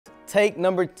take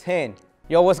number 10.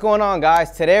 Yo, what's going on,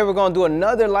 guys? Today we're gonna do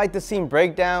another light the scene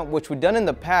breakdown, which we've done in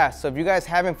the past. So if you guys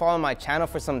haven't followed my channel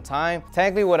for some time,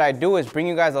 technically what I do is bring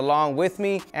you guys along with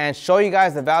me and show you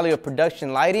guys the value of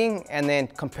production lighting and then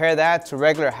compare that to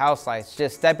regular house lights.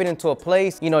 Just stepping into a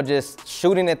place, you know, just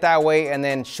shooting it that way and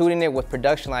then shooting it with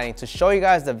production lighting to show you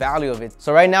guys the value of it.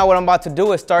 So right now what I'm about to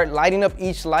do is start lighting up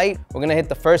each light. We're gonna hit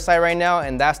the first light right now,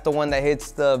 and that's the one that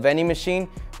hits the vending machine.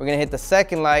 We're gonna hit the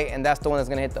second light, and that's the one that's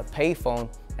gonna hit the payphone.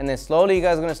 And then slowly you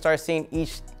guys are gonna start seeing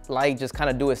each light just kind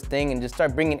of do its thing and just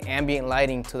start bringing ambient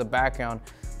lighting to the background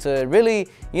to really,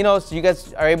 you know, so you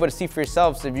guys are able to see for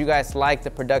yourselves if you guys like the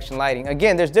production lighting.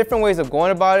 Again, there's different ways of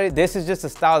going about it. This is just the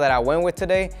style that I went with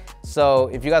today. So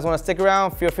if you guys wanna stick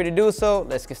around, feel free to do so.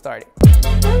 Let's get started.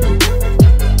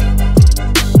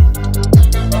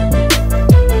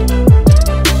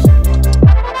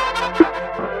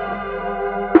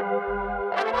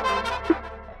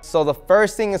 So the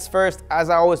first thing is first, as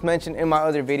I always mention in my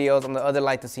other videos on the other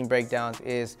light the scene breakdowns,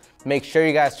 is make sure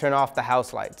you guys turn off the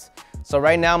house lights. So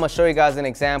right now I'm gonna show you guys an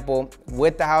example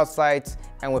with the house lights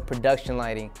and with production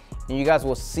lighting. And you guys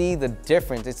will see the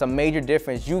difference. It's a major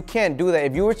difference. You can't do that.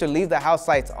 If you were to leave the house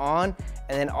lights on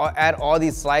and then add all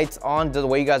these lights on to the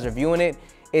way you guys are viewing it,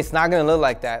 it's not gonna look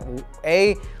like that.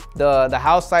 The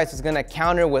house lights is gonna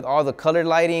counter with all the colored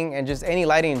lighting and just any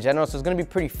lighting in general, so it's gonna be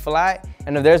pretty flat.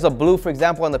 And if there's a blue, for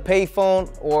example, on the payphone,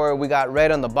 or we got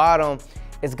red on the bottom,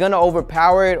 it's gonna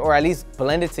overpower it or at least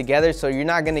blend it together, so you're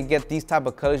not gonna get these type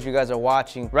of colors you guys are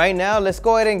watching. Right now, let's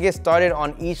go ahead and get started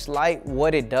on each light,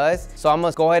 what it does. So I'm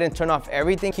gonna go ahead and turn off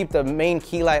everything, keep the main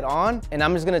key light on, and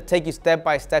I'm just gonna take you step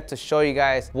by step to show you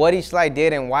guys what each light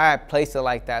did and why I placed it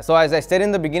like that. So as I said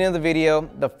in the beginning of the video,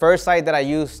 the first light that I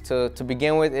used to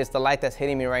begin with is the light that's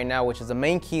hitting me right now, which is the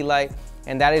main key light,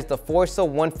 and that is the Forza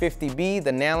 150B,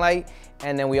 the Nanlite.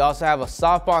 And then we also have a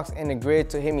softbox in the grid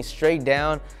to hit me straight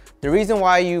down. The reason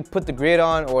why you put the grid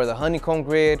on, or the honeycomb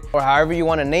grid, or however you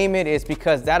want to name it, is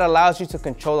because that allows you to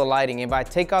control the lighting. If I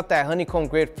take out that honeycomb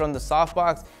grid from the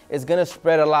softbox, it's gonna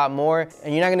spread a lot more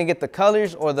and you're not gonna get the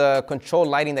colors or the controlled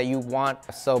lighting that you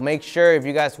want. So make sure if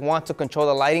you guys want to control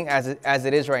the lighting as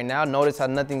it is right now, notice how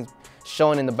nothing's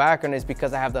showing in the background is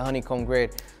because I have the honeycomb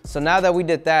grid. So now that we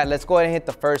did that, let's go ahead and hit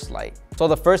the first light. So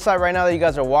the first light right now that you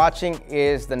guys are watching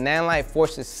is the Nanlite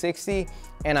Forza 60.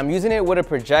 And I'm using it with a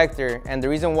projector, and the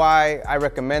reason why I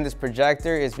recommend this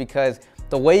projector is because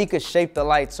the way you could shape the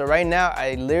light. So right now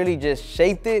I literally just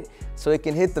shaped it so it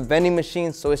can hit the vending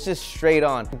machine, so it's just straight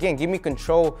on. Again, give me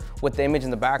control with the image in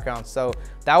the background. So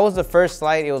that was the first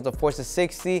light. It was the Forza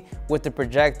 60 with the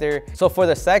projector. So for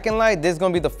the second light, this is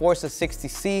gonna be the Forza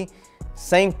 60C,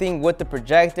 same thing with the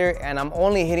projector, and I'm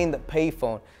only hitting the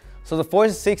payphone. So the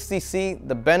Forza 60C,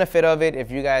 the benefit of it, if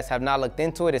you guys have not looked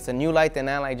into it, it's a new light that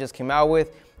Nanlite just came out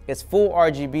with. It's full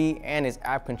RGB and it's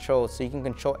app controlled, so you can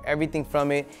control everything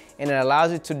from it, and it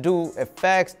allows you to do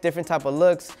effects, different type of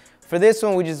looks. For this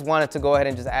one, we just wanted to go ahead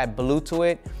and just add blue to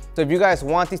it. So if you guys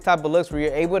want these type of looks where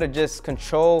you're able to just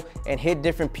control and hit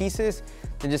different pieces,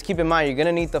 then just keep in mind, you're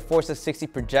gonna need the Forza 60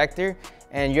 projector,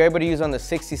 and you're able to use on the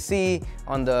 60C,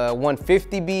 on the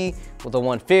 150B, with the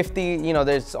 150, you know,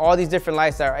 there's all these different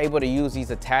lights that are able to use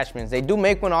these attachments. They do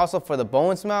make one also for the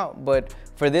Bowens mount, but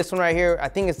for this one right here, I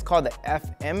think it's called the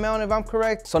FM mount if I'm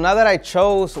correct. So now that I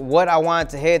chose what I wanted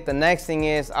to hit, the next thing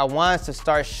is I wanted to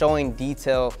start showing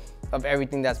detail of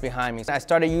everything that's behind me. So I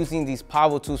started using these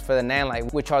power tools for the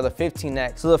Nanlite, which are the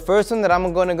 15X. So the first one that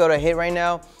I'm gonna go to hit right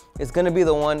now is gonna be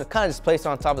the one that kind of just placed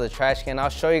on top of the trash can. I'll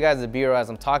show you guys the B-roll as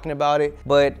I'm talking about it.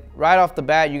 But right off the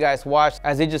bat, you guys watched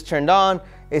as it just turned on,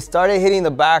 it started hitting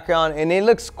the background and it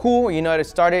looks cool. You know, it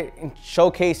started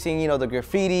showcasing, you know, the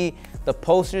graffiti, the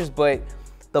posters, but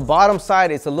the bottom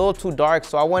side is a little too dark.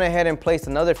 So I went ahead and placed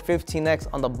another 15X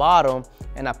on the bottom,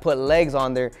 and I put legs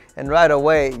on there, and right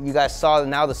away you guys saw that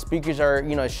now the speakers are,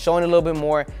 you know, showing a little bit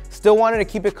more. Still wanted to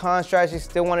keep it contrasty,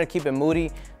 still wanted to keep it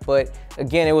moody, but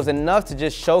again, it was enough to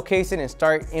just showcase it and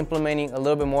start implementing a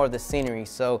little bit more of the scenery.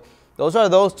 So those are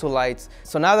those two lights.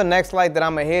 So now the next light that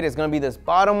I'm gonna hit is gonna be this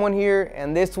bottom one here,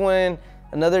 and this one,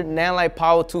 another Nanlite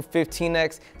Power Tool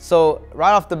 15X. So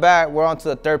right off the bat, we're on to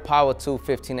the third Power Tool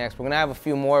 15X. We're gonna have a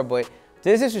few more, but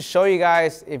this is to show you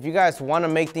guys, if you guys wanna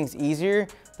make things easier,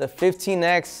 the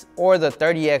 15X or the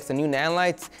 30X, the new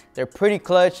Nanlites, they're pretty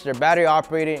clutch, they're battery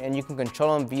operated, and you can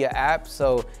control them via app.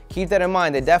 So keep that in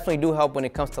mind. They definitely do help when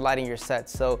it comes to lighting your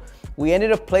sets. So we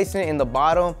ended up placing it in the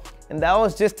bottom, and that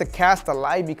was just to cast a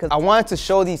light because I wanted to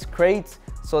show these crates.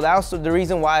 So that was the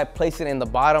reason why I placed it in the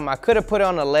bottom. I could have put it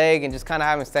on a leg and just kind of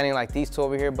have it standing like these two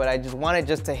over here, but I just wanted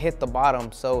just to hit the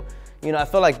bottom. So You know, I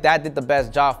feel like that did the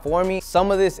best job for me.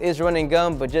 Some of this is run and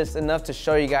gun, but just enough to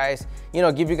show you guys, you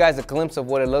know, give you guys a glimpse of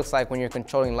what it looks like when you're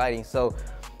controlling lighting. So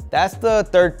that's the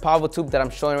third power tube that I'm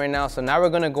showing right now. So now we're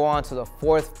gonna go on to the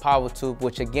fourth power tube,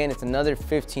 which again, it's another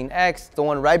 15X, the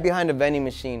one right behind the vending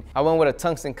machine. I went with a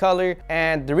tungsten color,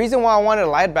 and the reason why I wanted a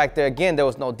light back there, again, there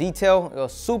was no detail, it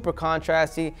was super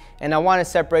contrasty, and I wanted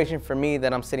separation for me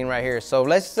that I'm sitting right here. So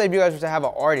let's just say if you guys were to have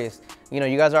an artist, you know,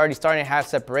 you guys are already starting to have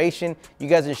separation, you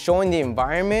guys are showing the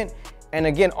environment, and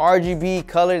again, RGB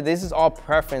color, this is all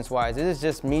preference wise. This is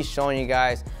just me showing you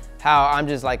guys how I'm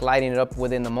just like lighting it up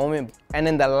within the moment. And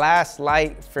then the last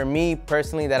light for me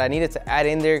personally that I needed to add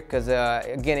in there, because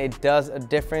again, it does a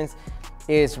difference,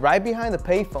 is right behind the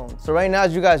payphone. So right now,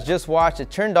 as you guys just watched,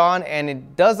 it turned on and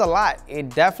it does a lot. It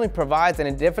definitely provides, and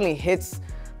it definitely hits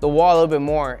the wall a little bit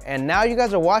more. And now you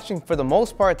guys are watching, for the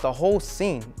most part, the whole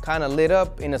scene kind of lit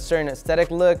up in a certain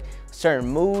aesthetic look, certain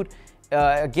mood.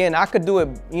 Again, I could do it,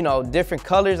 you know, different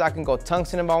colors. I can go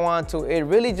tungsten if I want to. It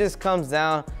really just comes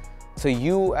down to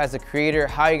you as a creator,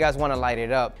 how you guys want to light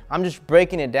it up. I'm just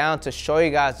breaking it down to show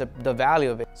you guys the value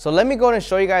of it. So let me go ahead and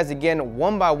show you guys again,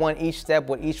 one by one, each step,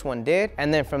 what each one did.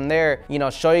 And then from there, you know,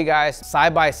 show you guys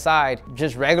side by side,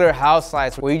 just regular house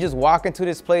lights where you just walk into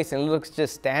this place and it looks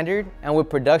just standard, and with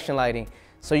production lighting.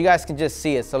 So you guys can just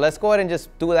see it. So let's go ahead and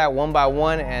just do that one by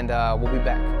one, and we'll be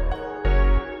back.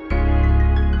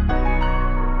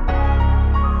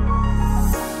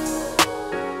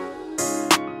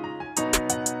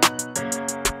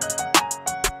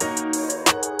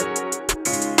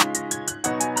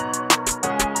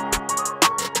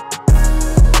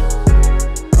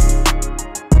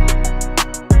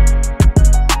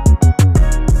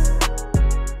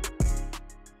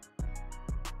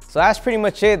 So that's pretty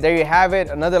much it. There you have it.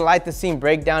 Another light the scene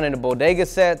breakdown in a bodega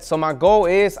set. So my goal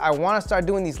is I want to start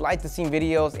doing these light the scene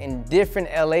videos in different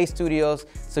LA studios.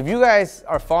 So if you guys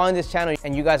are following this channel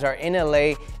and you guys are in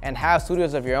LA and have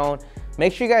studios of your own,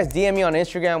 make sure you guys DM me on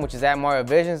Instagram, which is at Mario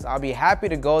Visions. I'll be happy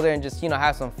to go there and just, you know,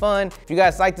 have some fun. If you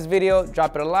guys like this video,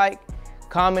 drop it a like,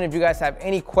 comment if you guys have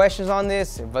any questions on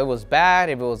this. If it was bad,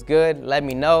 if it was good, let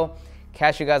me know.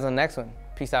 Catch you guys on the next one.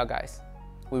 Peace out, guys.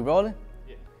 We rolling?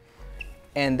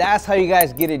 And that's how you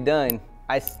guys get it done.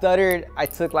 I stuttered, I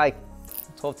took like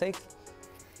 12 takes.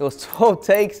 It was 12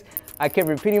 takes. I kept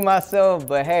repeating myself,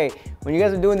 but hey, when you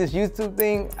guys are doing this YouTube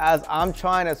thing, as I'm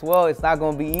trying as well, it's not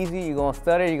gonna be easy. You're gonna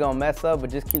stutter, you're gonna mess up, but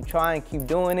just keep trying, keep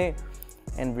doing it.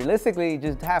 And realistically,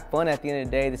 just have fun at the end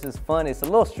of the day. This is fun. It's a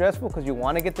little stressful because you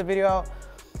wanna get the video out,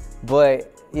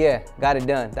 but yeah, got it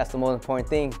done. That's the most important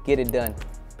thing, get it done.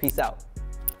 Peace out.